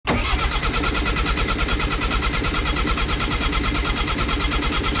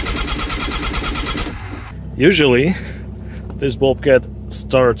Usually this Bobcat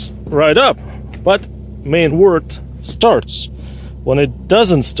starts right up, but main word starts. When it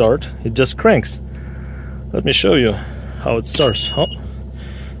doesn't start, it just cranks. Let me show you how it starts. Oh.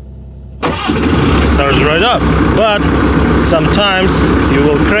 It starts right up, but sometimes you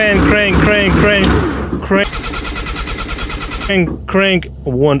will crank,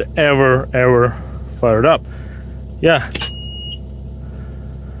 won't ever fire it up. Yeah,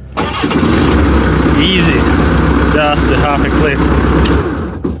 easy, just a half a click.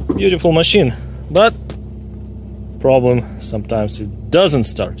 Beautiful machine, but problem, sometimes it doesn't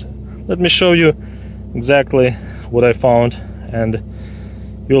start. Let me show you exactly what I found, and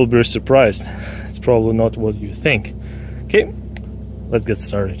you'll be surprised. It's probably not what you think. Okay, let's get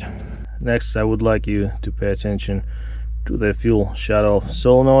started. Next, I would like you to pay attention to the fuel shut-off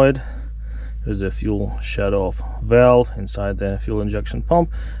solenoid. There's a fuel shut-off valve inside the fuel injection pump,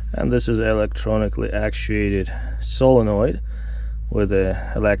 and this is electronically actuated solenoid with an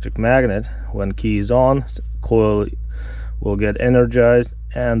electric magnet. When key is on, coil will get energized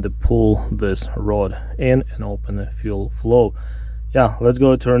and pull this rod in and open the fuel flow. Yeah, let's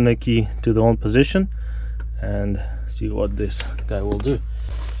go turn the key to the on position and see what this guy will do.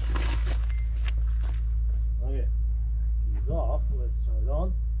 Okay, keys off. Let's turn it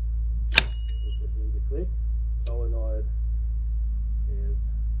on. The click. Solenoid is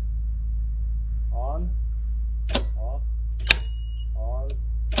on, off, on,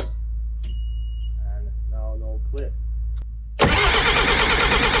 and now no click.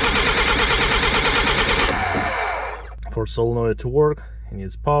 For solenoid to work, it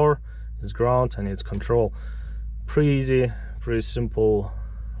needs power, it needs ground, and it needs control. Pretty easy, pretty simple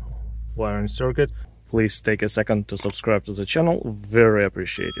wiring circuit. Please take a second to subscribe to the channel, very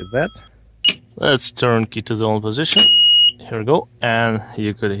appreciated that. Let's turn key to the on position. Here we go, and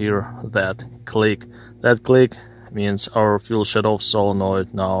you could hear that click. That click means our fuel shut-off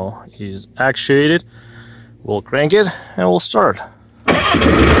solenoid now is actuated. We'll crank it and we'll start.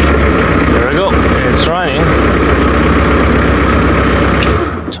 There we go, it's running.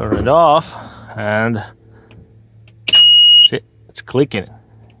 Turn it off and see, it's clicking.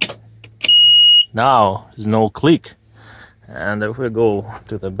 Now there's no click. And if we go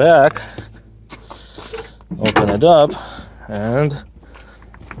to the back, open it up, and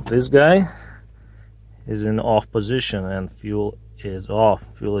this guy is in off position and fuel is off.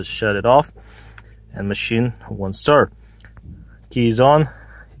 Fuel is shut off and machine won't start. Key is on.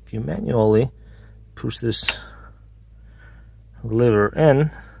 If you manually push this lever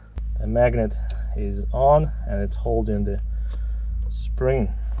in, the magnet is on and it's holding the spring.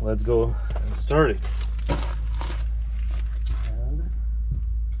 Let's go and start it.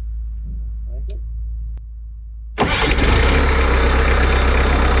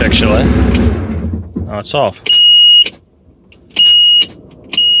 Actually, now it's off.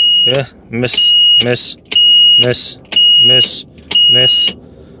 Yeah, miss.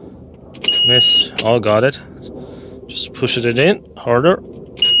 Oh, got it. Just push it in harder.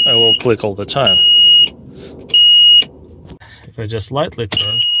 I will click all the time. If I just lightly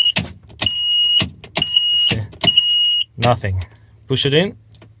turn, see, nothing. Push it in,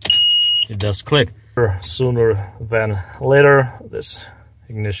 it does click. Sooner than later, this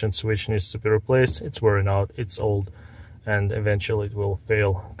ignition switch needs to be replaced. It's wearing out, it's old, and eventually it will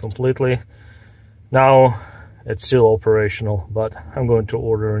fail completely. Now it's still operational, but I'm going to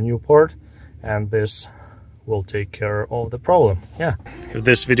order a new part, and this will take care of the problem. Yeah, if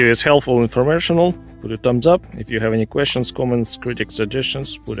this video is helpful and informational, put a thumbs up. If you have any questions, comments, critics,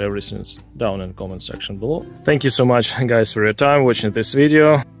 suggestions, put everything down in the comment section below. Thank you so much, guys, for your time watching this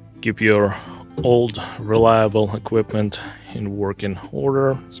video. Keep your old reliable equipment in working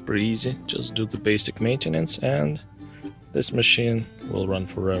order. It's pretty easy, just do the basic maintenance and this machine will run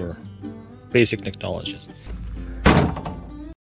forever. Basic technologies.